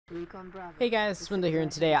Hey guys, Swindle here,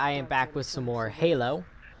 and today I am back with some more Halo.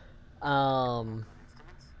 And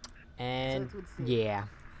yeah,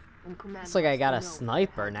 looks like I got a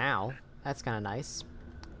sniper now. That's kind of nice.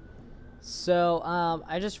 So,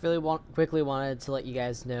 I just really quickly wanted to let you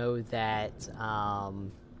guys know that,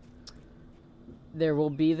 there will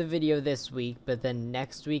be the video this week, but then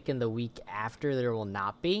next week and the week after there will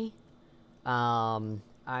not be. I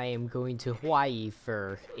am going to Hawaii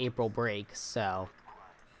for April break, so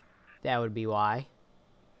that would be why.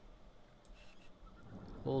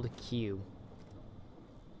 Hold Q.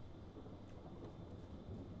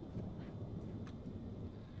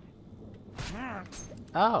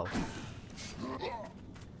 Oh.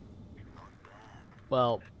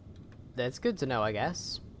 Well, that's good to know, I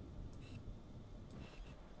guess.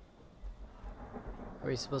 Are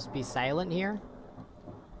we supposed to be silent here?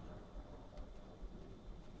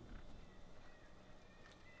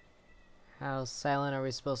 How silent are we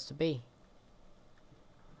supposed to be?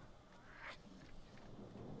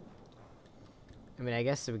 I mean, I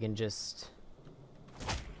guess we can just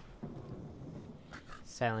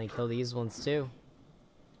silently kill these ones too.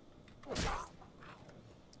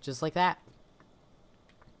 Just like that.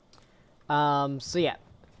 So yeah.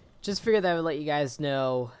 Just figured that I would let you guys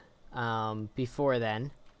know before then.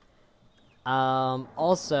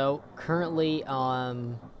 Also, currently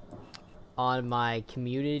on my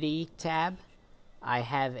community tab, I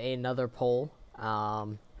have another poll.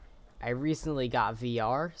 I recently got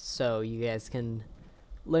VR, so you guys can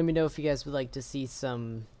let me know if you guys would like to see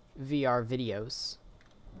some VR videos.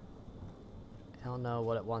 I don't know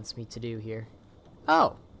what it wants me to do here.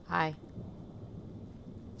 Oh, hi.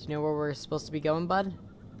 Do you know where we're supposed to be going, bud?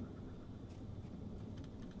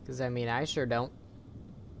 Because, I mean, I sure don't.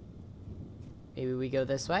 Maybe we go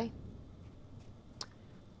this way?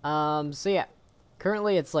 So yeah.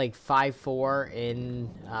 Currently it's like 5-4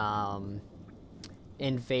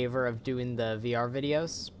 in favor of doing the VR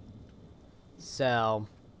videos. So,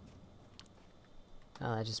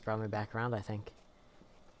 oh, that just brought me back around, I think.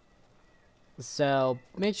 So,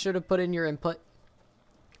 make sure to put in your input.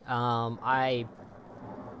 You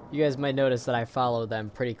guys might notice that I follow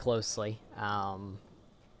them pretty closely.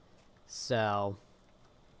 So,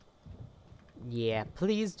 yeah,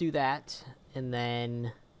 please do that. And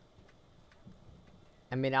then,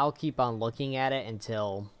 I mean, I'll keep on looking at it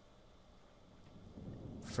until,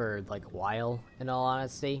 for like a while, in all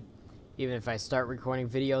honesty. Even if I start recording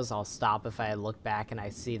videos, I'll stop if I look back and I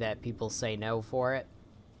see that people say no for it.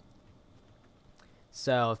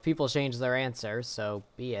 So if people change their answer, so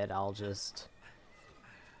be it. I'll just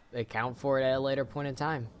account for it at a later point in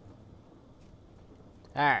time.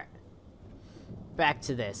 Alright. Back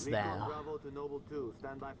to this now. Bravo to Noble 2.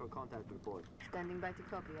 Stand by for contact report. Standing by to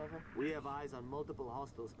copy, over. We have eyes on multiple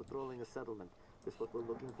hostiles patrolling a settlement. This what we're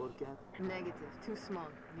looking for, Cat? Negative. Too small.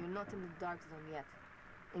 You're not in the dark zone yet.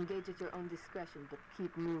 Engage at your own discretion, but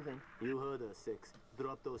keep moving. You heard us, 6.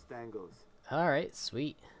 Drop those tangos. Alright,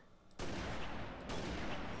 sweet.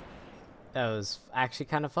 That was actually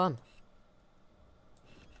kind of fun.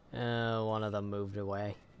 One of them moved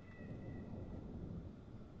away.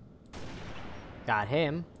 Got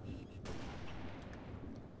him.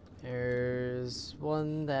 There's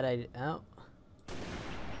one that I... Oh.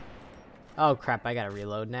 Oh, crap. I gotta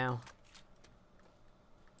reload now.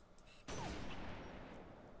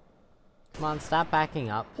 Come on, stop backing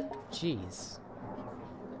up. Jeez.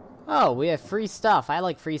 Oh, we have free stuff. I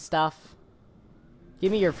like free stuff.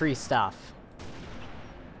 Give me your free stuff.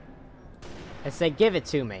 I said give it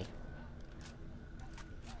to me.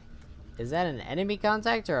 Is that an enemy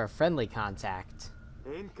contact or a friendly contact?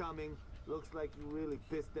 Incoming. Looks like you really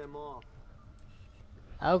pissed them off.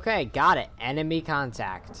 Okay, got it. Enemy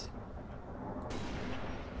contact.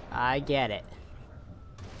 I get it.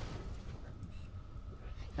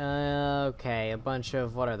 Okay, a bunch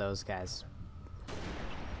of... What are those guys?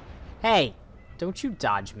 Hey! Don't you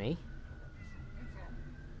dodge me.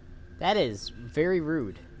 That is very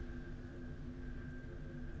rude.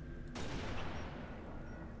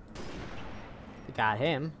 Got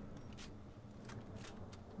him.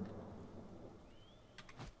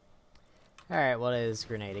 Alright, what is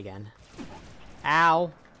grenade again?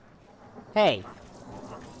 Ow! Hey!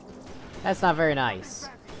 That's not very nice.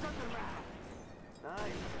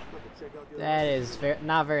 That is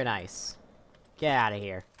not very nice. Get out of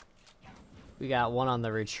here. We got one on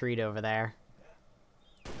the retreat over there.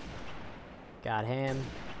 Got him.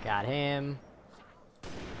 Got him.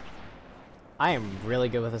 I am really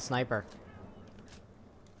good with a sniper.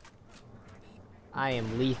 I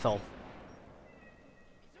am lethal.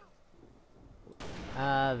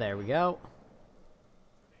 There we go.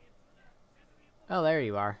 Oh, there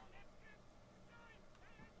you are.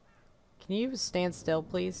 Can you stand still,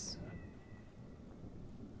 please?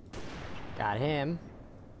 Got him.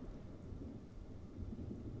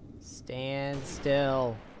 Stand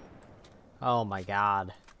still. Oh my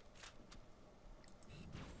god.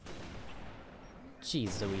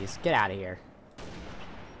 Jeez Louise, get out of here.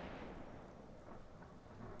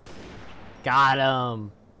 Got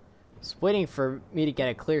him. Just waiting for me to get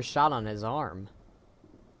a clear shot on his arm.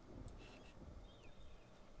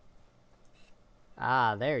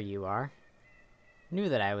 Ah, there you are. Knew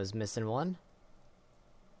that I was missing one.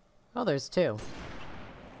 Oh, there's two.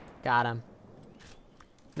 Got him.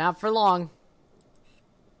 Not for long.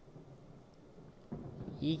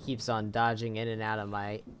 He keeps on dodging in and out of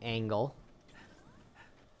my angle.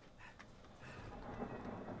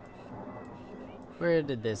 Where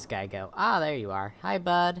did this guy go? Ah, there you are. Hi,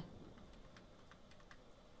 bud.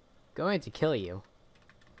 Going to kill you.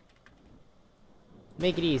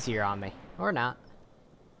 Make it easier on me. Or not.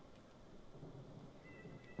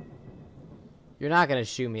 You're not gonna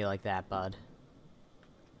shoot me like that, bud.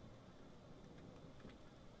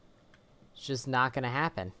 It's just not gonna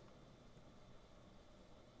happen.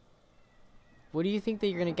 What do you think that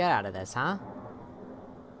you're gonna get out of this, huh?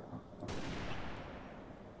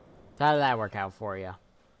 How did that work out for you?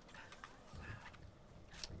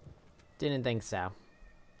 Didn't think so.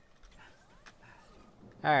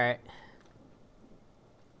 Alright.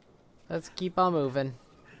 Let's keep on moving.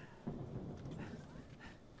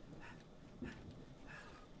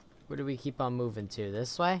 Where do we keep on moving to?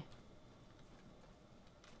 This way?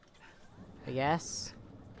 I guess.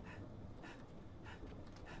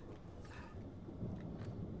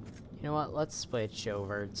 You know what? Let's switch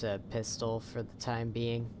over to pistol for the time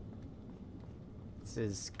being. This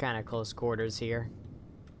is kind of close quarters here.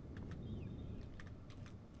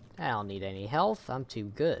 I don't need any health. I'm too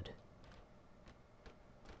good.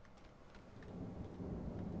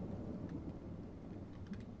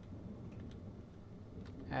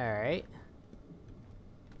 Alright.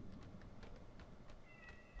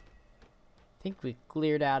 Think we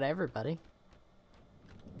cleared out everybody.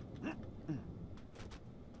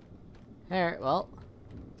 Alright, well.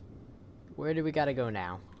 Where do we gotta go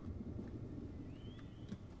now?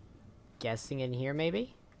 Guessing in here,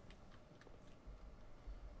 maybe?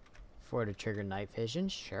 For to trigger night vision?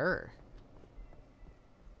 Sure.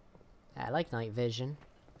 I like night vision.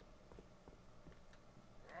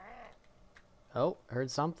 Oh, heard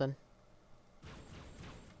something.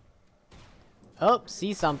 Oh,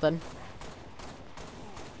 see something.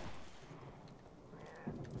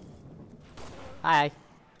 Hi.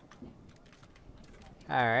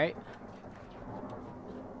 Alright.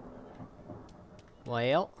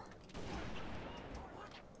 Well.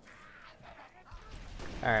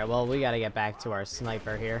 Alright, well, we gotta get back to our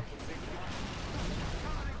sniper here.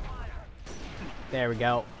 There we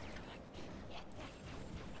go.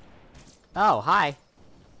 Oh, hi.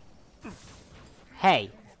 Hey.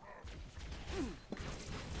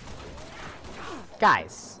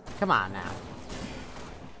 Guys, come on now.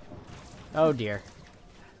 Oh dear.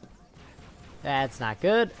 That's not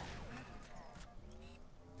good.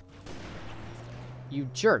 You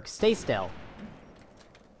jerk, stay still.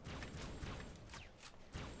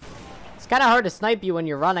 It's kind of hard to snipe you when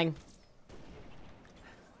you're running.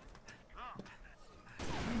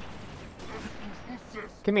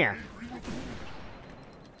 Come here.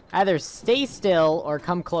 Either stay still or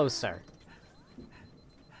come closer.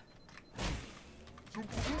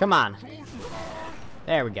 Come on.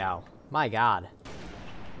 There we go. My God.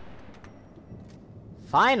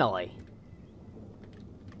 Finally.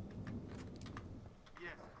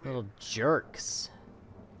 Little jerks.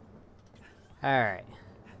 Alright.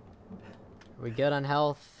 Are we good on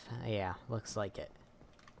health? Yeah, looks like it.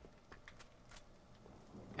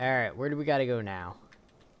 Alright, where do we gotta go now?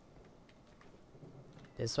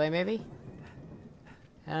 This way, maybe?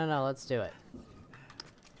 I don't know, let's do it.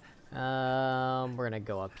 We're gonna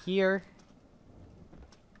go up here.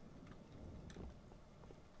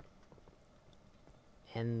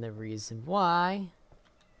 And the reason why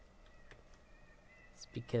is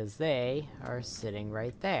because they are sitting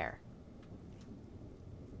right there.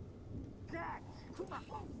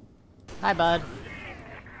 Hi, bud.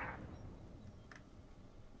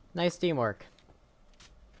 Nice teamwork.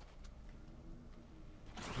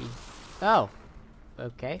 Oh,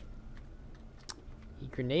 okay. He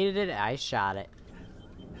grenaded it, I shot it.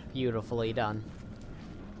 Beautifully done.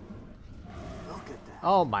 Look at that.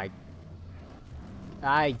 Oh my.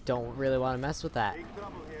 I don't really want to mess with that. Big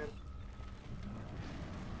trouble here.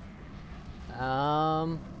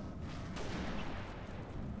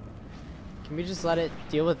 Can we just let it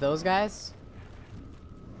deal with those guys?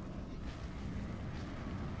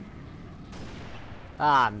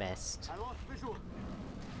 Ah, missed. I lost visual.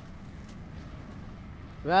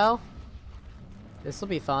 Well, this will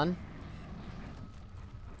be fun.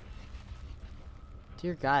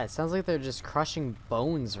 Dear God, it sounds like they're just crushing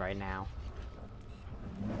bones right now.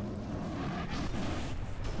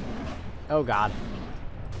 Oh God.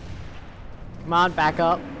 Come on, back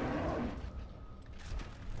up.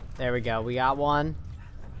 There we go, we got one.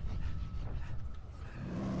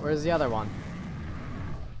 Where's the other one?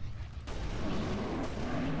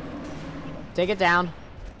 Take it down.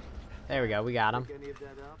 There we go, we got him. Pick any of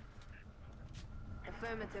that up?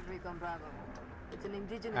 Affirmative, Recon Bravo. It's an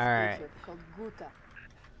indigenous Alright. creature called Guta.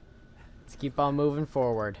 Let's keep on moving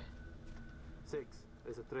forward. 6.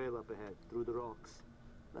 There's a trail up ahead, through the rocks.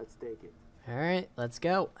 Let's take it. Alright, let's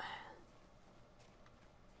go.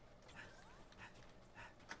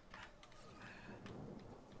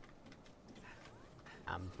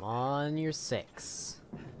 I'm on your 6.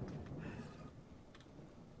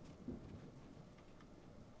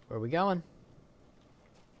 Where are we going?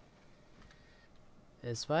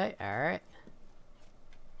 This way? Alright.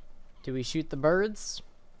 Do we shoot the birds?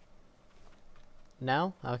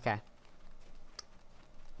 No? Okay.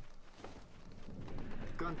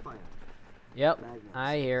 Gunfire. Yep, Magnums.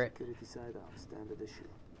 I hear it. Security side out. Standard issue.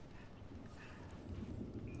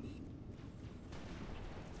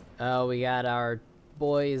 Oh, we got our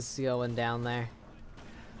boys going down there.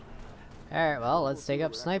 Alright, well, let's take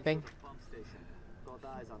up sniping. Pump station. Got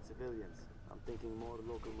eyes on civilians. I'm thinking more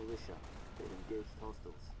local militia. They've engaged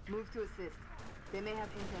hostiles. Move to assist. They may have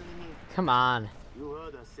intel we need. Come on. You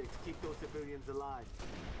heard us, 6. Keep those civilians alive.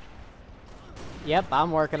 Yep,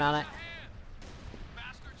 I'm working on it.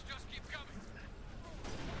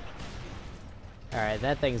 Alright,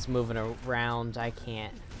 that thing's moving around. I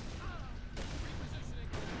can't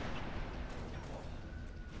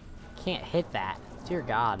hit that. Dear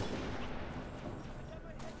God.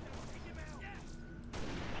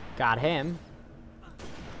 Got him.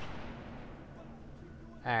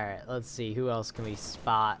 Alright, let's see. Who else can we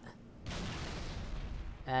spot?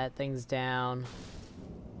 That thing's down.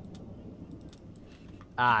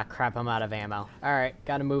 Ah, crap, I'm out of ammo. Alright,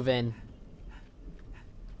 gotta move in.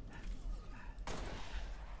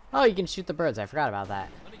 Oh, you can shoot the birds. I forgot about that.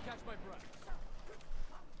 Let me catch my breath.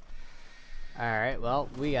 Alright, well,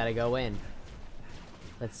 we gotta go in.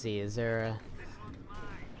 Let's see, is there a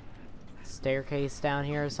staircase down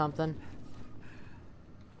here or something?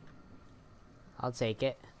 I'll take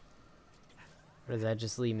it. Or does that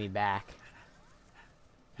just lead me back?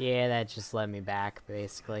 Yeah, that just led me back,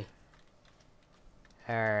 basically.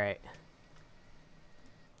 Alright.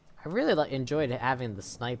 I really enjoyed having the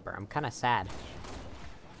sniper. I'm kind of sad.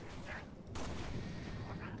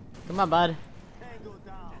 Come on, bud. Tango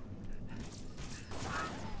down.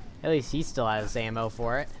 At least he still has ammo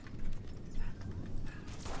for it.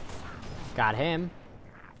 Got him.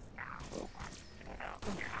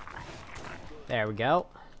 There we go.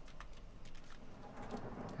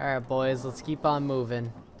 Alright, boys, let's keep on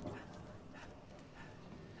moving.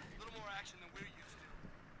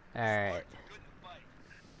 Alright.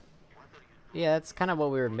 Yeah, that's kind of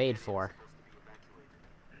what we were made for.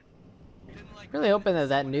 Really hoping that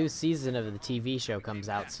that new season of the TV show comes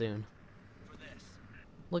out soon.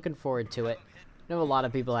 Looking forward to it. I know a lot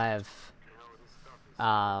of people have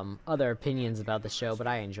other opinions about the show, but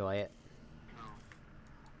I enjoy it.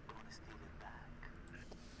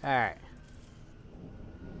 Alright.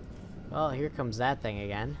 Well, here comes that thing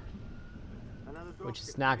again. Which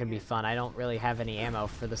is not going to be fun. I don't really have any ammo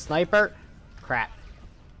for the sniper. Crap.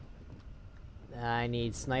 I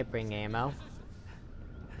need sniping ammo.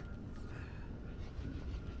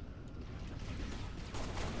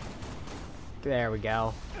 There we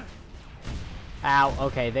go. Ow,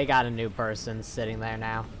 okay, they got a new person sitting there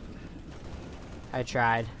now. I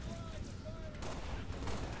tried.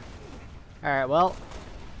 Alright, well.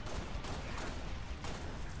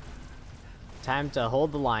 Time to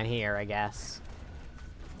hold the line here, I guess.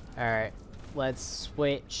 Alright, let's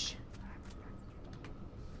switch.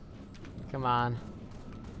 Come on.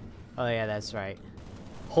 Oh yeah, that's right.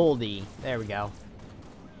 Holdy. There we go.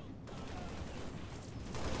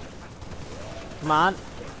 Come on.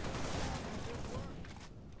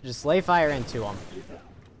 Just lay fire into them.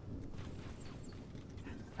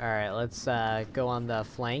 Alright, let's go on the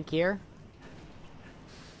flank here.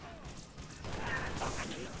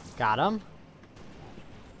 Got him.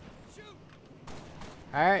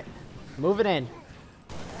 Alright, moving in.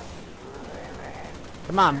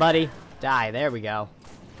 Come on, buddy. Die. There we go.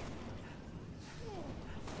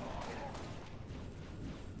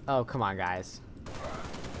 Oh, come on, guys.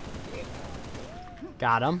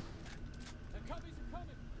 Got him.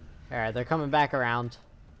 Alright, they're coming back around.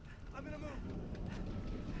 I'm gonna move.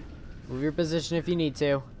 Move your position if you need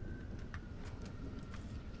to.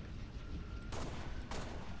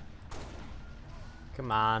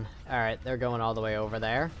 Come on. Alright, they're going all the way over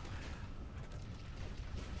there.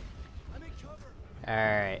 I'm in cover.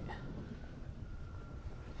 Alright.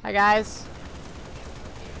 Hi, guys.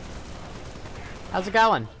 How's it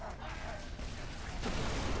going?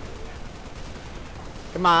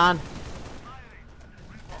 Come on.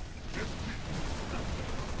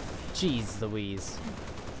 Jeez Louise.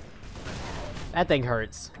 That thing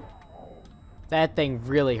hurts. That thing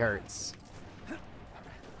really hurts.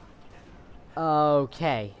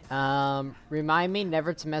 Okay. Remind me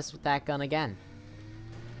never to mess with that gun again.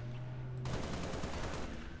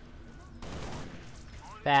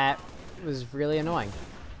 That was really annoying.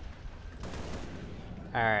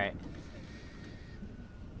 Alright.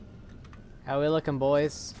 How we looking,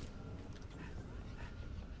 boys?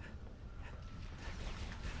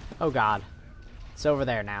 Oh god. It's over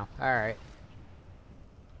there now. Alright.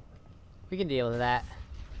 We can deal with that.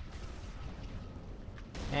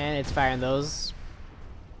 And it's firing those.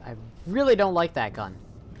 I really don't like that gun.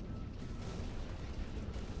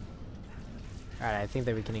 Alright, I think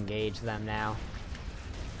that we can engage them now.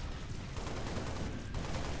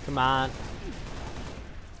 Come on.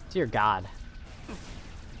 Dear God.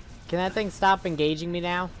 Can that thing stop engaging me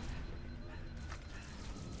now?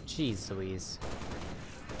 Jeez Louise.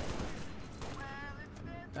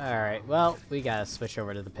 Alright, well, we gotta switch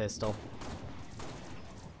over to the pistol.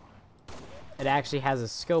 It actually has a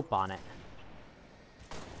scope on it.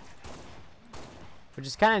 Which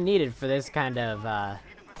is kind of needed for this kind of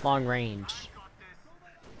long range.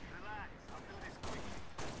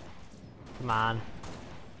 Come on.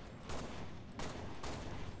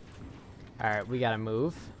 Alright, we gotta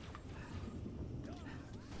move.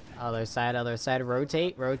 Other side,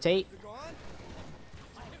 rotate, rotate.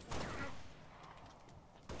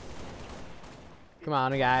 Come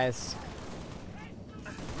on, guys.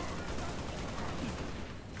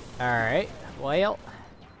 Alright, well.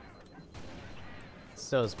 It's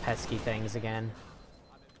those pesky things again.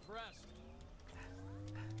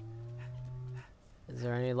 Is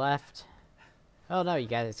there any left? Oh no, you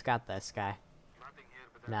guys got this guy.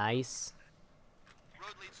 Nice.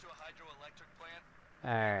 Road leads to a hydroelectric plant.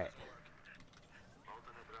 Alright.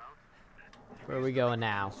 Where are we going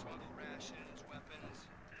now? Smuggle rations, weapons.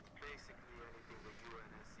 Basically anything the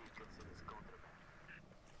UNSC considers contraband.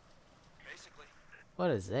 Basically. What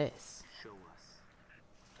is this? Show us.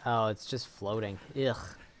 Oh, it's just floating. Ugh.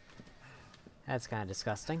 That's kind of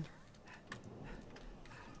disgusting.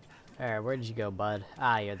 Alright, where did you go, bud?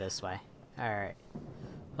 Ah, you're this way. Alright.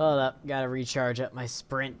 Hold up. Gotta recharge up my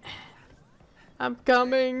sprint. I'm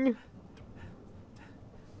coming!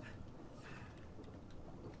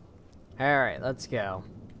 Alright, let's go.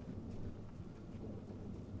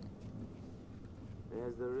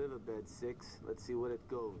 There's the riverbed, 6. Let's see where it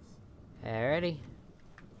goes. Alrighty.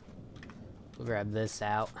 We'll grab this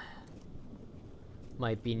out.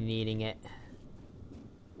 Might be needing it.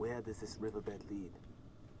 Where does this riverbed lead?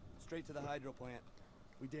 Straight to the hydro plant.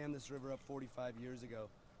 We dammed this river up 45 years ago.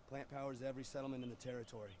 Plant powers every settlement in the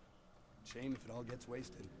territory. Shame if it all gets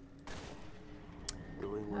wasted.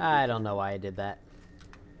 I don't know why I did that.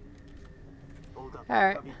 Hold up.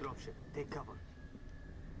 Alright. Heavy dropship. Take cover.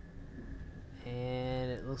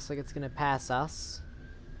 And it looks like it's gonna pass us.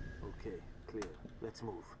 Okay, clear. Let's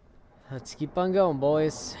move. Let's keep on going,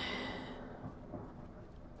 boys.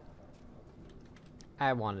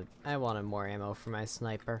 I wanted more ammo for my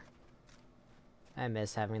sniper. I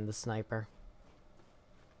miss having the sniper.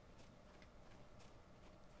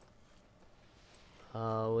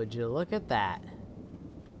 Oh, would you look at that?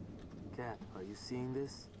 Cat, are you seeing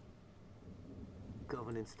this?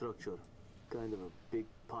 Covenant structure. Kind of a big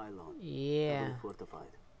pylon. Yeah. Heavily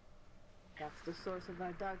fortified. That's the source of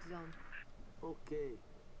our dark zone. Okay.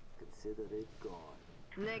 Consider it gone.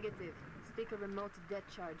 Negative. Stick a remote death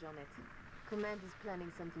charge on it. Command is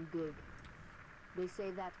planning something big. They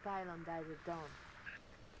say that pylon dies at dawn. We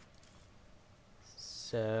gonna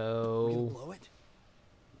So... blow it?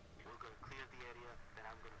 We're gonna clear the area, then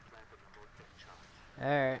I'm gonna plant a remote death charge.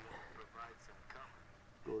 Alright. Provide some cover.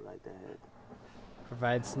 Go right ahead.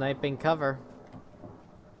 Provide sniping cover.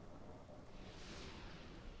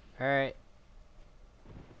 Alright.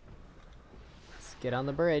 Let's get on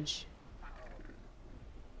the bridge.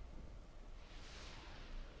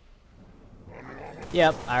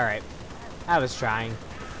 Yep, alright. I was trying.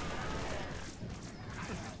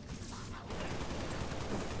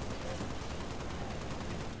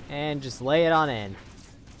 And just lay it on in.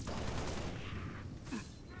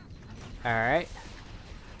 Alright.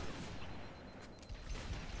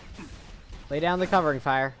 Lay down the covering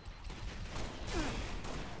fire.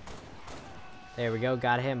 There we go.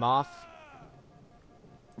 Got him off.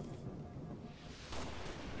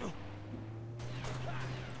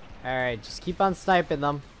 Alright, just keep on sniping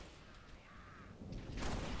them.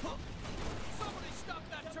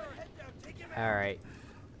 Alright.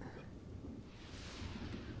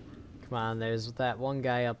 Come on, there's that one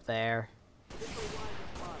guy up there.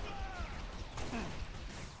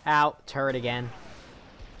 Out. Turret again.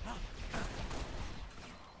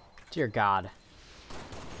 Dear God.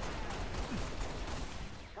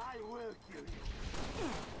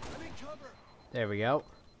 There we go.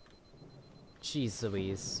 Jeez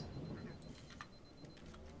Louise.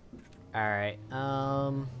 Alright,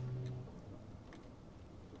 I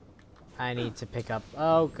need to pick up...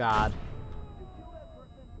 Oh, God.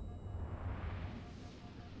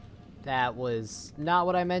 That was not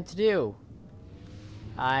what I meant to do.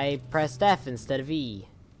 I pressed F instead of E.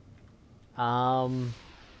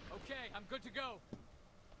 Okay, I'm good to go.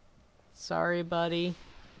 Sorry, buddy.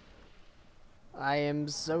 I am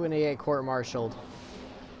so gonna get court-martialed.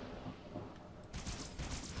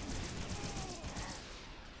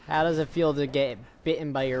 How does it feel to get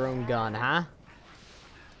bitten by your own gun, huh?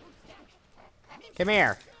 Come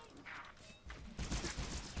here.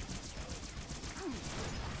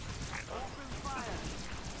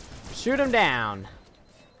 Shoot him down.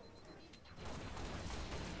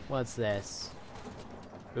 What's this?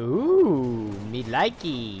 Ooh, me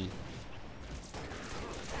likey.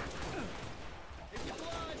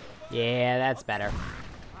 Yeah, that's better.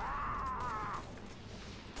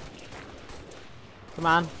 Come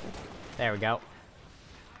on. There we go.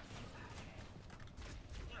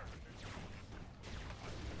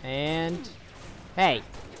 And... Hey!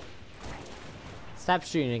 Stop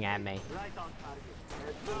shooting at me.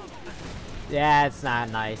 Yeah, it's not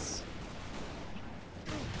nice.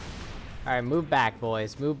 Alright, move back,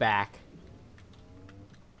 boys. Move back.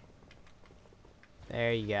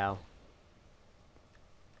 There you go.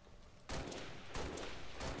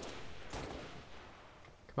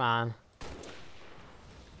 Come on.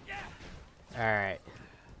 Alright.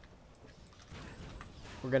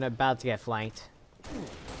 We're about to get flanked.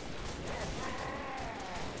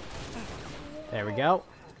 There we go.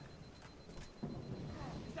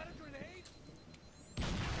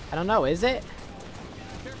 I don't know, is it?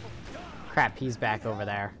 Crap, he's back over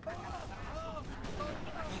there.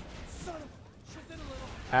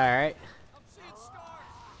 Alright.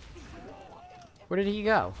 Where did he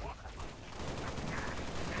go?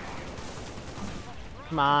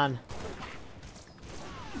 Come on.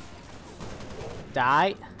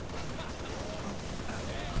 Die.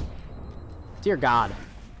 Dear God.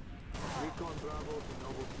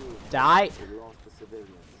 Die.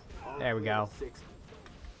 There we go. This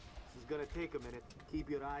is gonna take a minute. Keep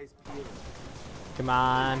your eyes peeled. Come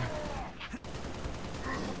on.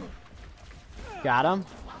 Got him.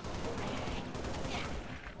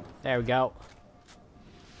 There we go.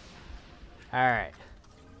 Alright.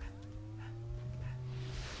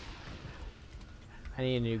 I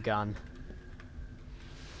need a new gun.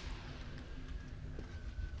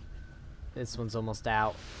 This one's almost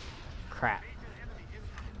out. Crap.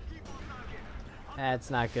 That's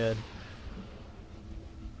not good.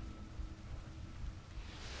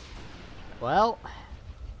 Well,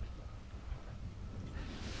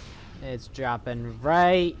 it's dropping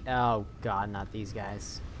right. Oh God, not these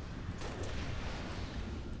guys.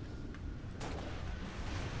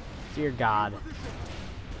 Dear God.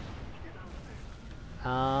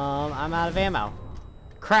 I'm out of ammo.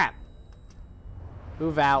 Crap.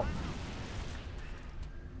 Move out.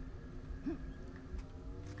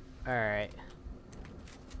 Alright.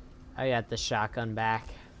 I got the shotgun back.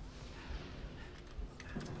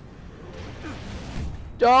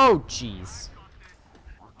 Oh, jeez.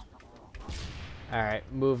 Alright,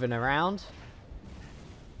 moving around.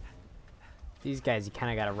 These guys, you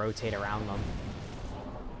kind of got to rotate around them.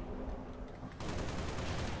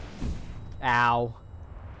 Ow.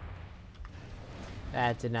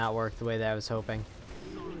 That did not work the way that I was hoping.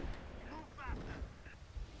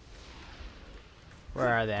 Where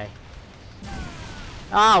are they?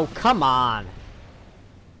 Oh, come on.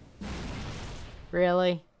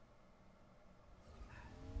 Really?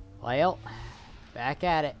 Well, back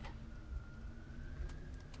at it.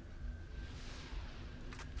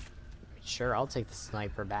 Sure, I'll take the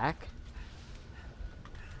sniper back.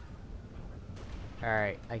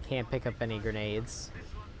 Alright, I can't pick up any grenades.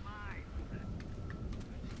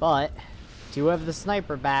 But, do have the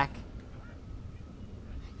sniper back.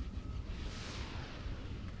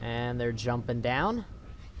 And they're jumping down.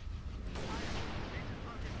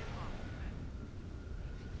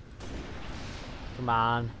 Come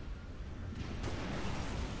on.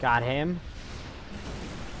 Got him.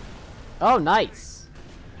 Oh, nice.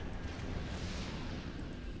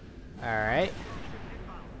 Alright.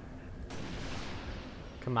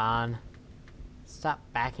 Come on. Stop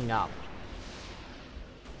backing up.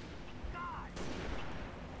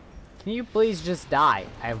 Can you please just die?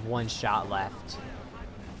 I have one shot left.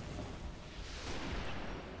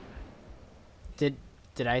 Did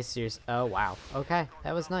I seriously? Oh, wow. Okay,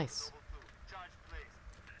 that was nice.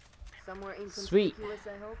 Somewhere Sweet. inconspicuous,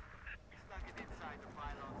 I hope.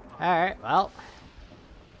 Alright, well.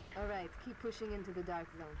 Alright, keep pushing into the dark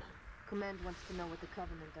zone. Command wants to know what the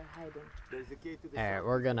Covenant are hiding. There's a gate to the Alright, south.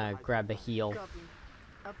 we're gonna grab the heal. Copy.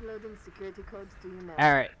 Uploading security codes to you now.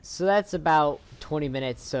 Alright, so that's about 20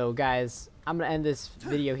 minutes. So, guys, I'm gonna end this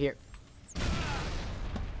video here.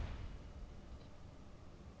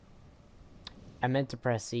 I meant to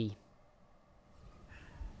press E.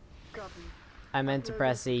 Copy. I meant to Uploading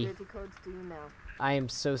press E. security codes to you now. I am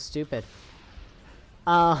so stupid.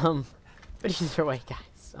 But either way,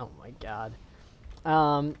 guys, oh my god.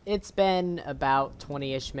 It's been about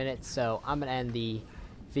 20-ish minutes, so I'm gonna end the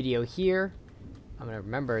video here. I'm gonna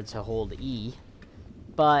remember to hold E.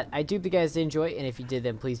 But I do hope you guys did enjoy, and if you did,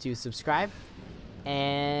 then please do subscribe.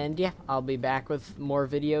 And yeah, I'll be back with more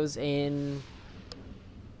videos in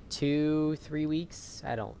 2-3 weeks.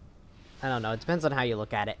 I don't know. It depends on how you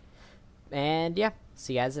look at it. And yeah,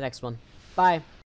 see you guys in the next one. Bye.